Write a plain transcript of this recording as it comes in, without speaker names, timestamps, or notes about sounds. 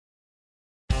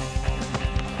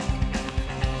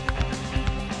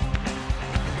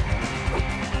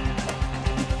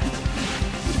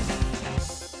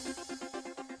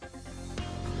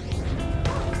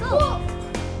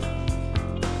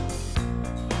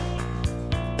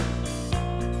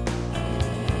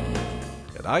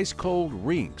ice-cold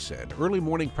rinks and early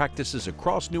morning practices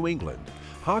across New England,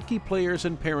 hockey players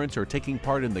and parents are taking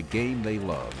part in the game they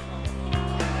love.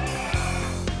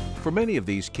 For many of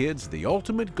these kids, the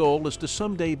ultimate goal is to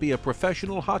someday be a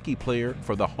professional hockey player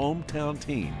for the hometown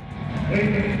team.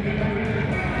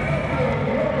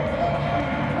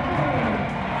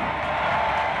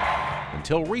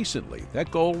 Until recently,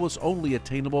 that goal was only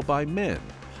attainable by men.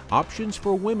 Options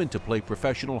for women to play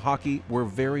professional hockey were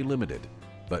very limited,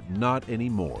 but not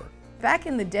anymore. Back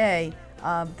in the day,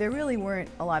 there really weren't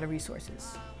a lot of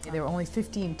resources. There were only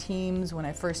 15 teams when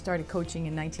I first started coaching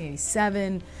in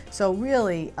 1987. So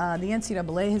really, the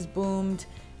NCAA has boomed,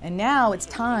 and now it's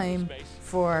time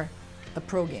for the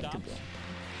pro game to boom.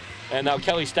 And now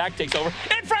Kelly Stack takes over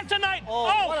in front tonight.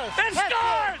 And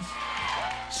scores!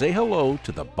 Say hello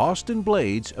to the Boston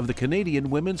Blades of the Canadian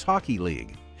Women's Hockey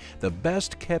League, the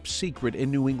best kept secret in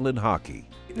New England hockey.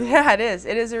 Yeah, it is.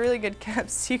 It is a really good kept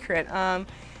secret.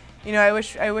 You know, I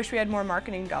wish we had more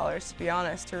marketing dollars, to be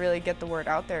honest, to really get the word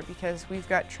out there, because we've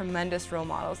got tremendous role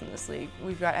models in this league.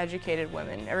 We've got educated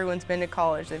women. Everyone's been to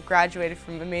college. They've graduated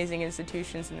from amazing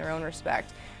institutions in their own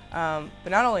respect. But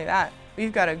not only that,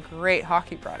 we've got a great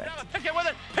hockey product. Pickett with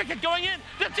it. Pickett going in.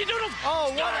 Dipsy Doodles.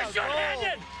 Oh, what a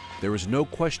goal! There is no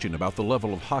question about the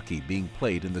level of hockey being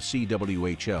played in the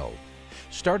CWHL.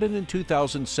 Started in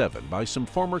 2007 by some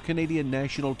former Canadian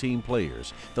national team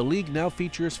players, the league now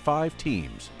features 5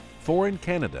 teams, 4 in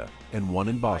Canada and 1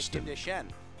 in Boston.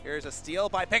 Here's a steal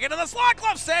by Pickett and the slot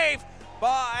glove save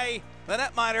by the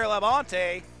netminder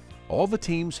Labonte. All the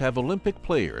teams have Olympic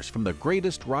players from the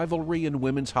greatest rivalry in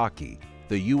women's hockey,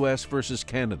 the U.S. versus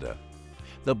Canada.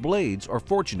 The Blades are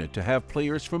fortunate to have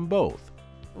players from both.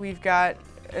 We've got,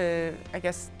 I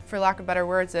guess, for lack of better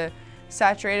words, a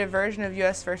saturated version of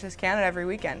U.S. versus Canada every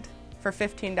weekend for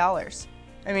 $15.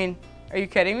 I mean, are you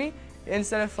kidding me?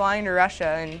 Instead of flying to Russia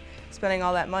and spending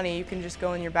all that money, you can just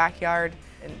go in your backyard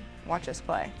and watch us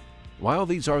play. While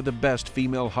these are the best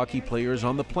female hockey players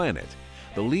on the planet,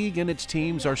 the league and its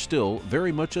teams are still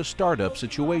very much a startup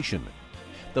situation.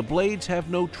 The Blades have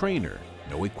no trainer,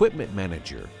 no equipment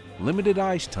manager, limited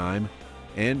ice time,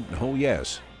 and, oh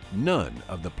yes, none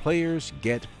of the players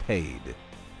get paid.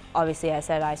 Obviously, I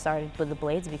said I started with the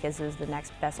Blades because it was the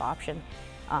next best option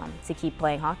to keep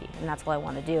playing hockey, and that's what I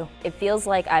want to do. It feels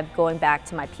like I'm going back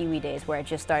to my Pee-wee days where I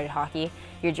just started hockey.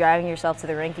 You're driving yourself to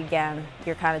the rink again,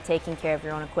 you're kind of taking care of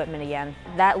your own equipment again.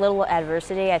 That little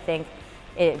adversity, I think,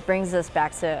 it brings us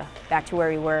back to where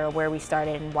we were, where we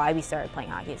started, and why we started playing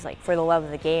hockey. It's like for the love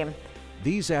of the game.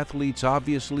 These athletes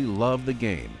obviously love the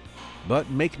game, but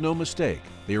make no mistake,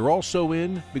 they are also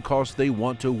in because they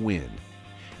want to win.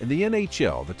 In the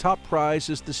NHL, the top prize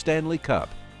is the Stanley Cup.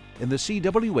 In the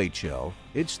CWHL,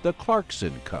 it's the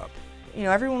Clarkson Cup. You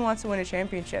know, everyone wants to win a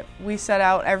championship. We set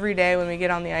out every day when we get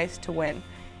on the ice to win.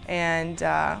 And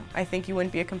I think you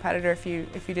wouldn't be a competitor if you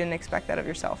didn't expect that of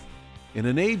yourself. In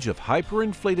an age of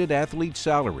hyperinflated athlete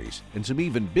salaries and some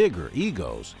even bigger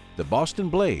egos, the Boston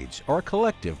Blades are a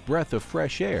collective breath of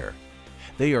fresh air.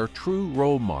 They are true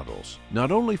role models,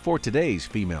 not only for today's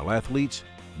female athletes,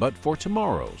 but for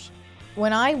tomorrow's.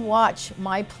 When I watch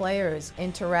my players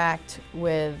interact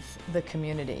with the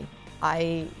community,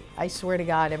 I swear to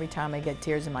God every time I get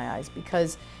tears in my eyes,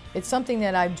 because it's something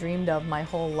that I've dreamed of my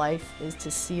whole life, is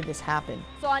to see this happen.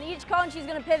 So on each cone, she's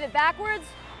going to pivot backwards,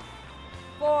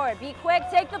 forward. Be quick,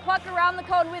 take the puck around the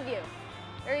cone with you.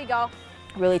 There you go.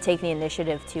 Really take the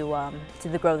initiative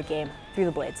to grow the game through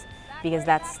the Blades, because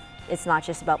it's not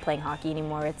just about playing hockey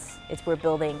anymore. It's we're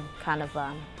building kind of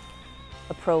a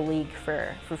pro league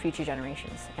for future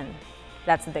generations, and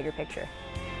that's the bigger picture.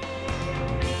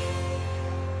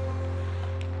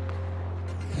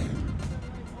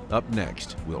 Up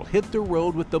next, we'll hit the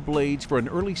road with the Blades for an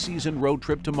early season road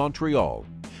trip to Montreal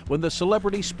when the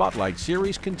Celebrity Spotlight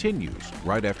Series continues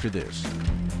right after this.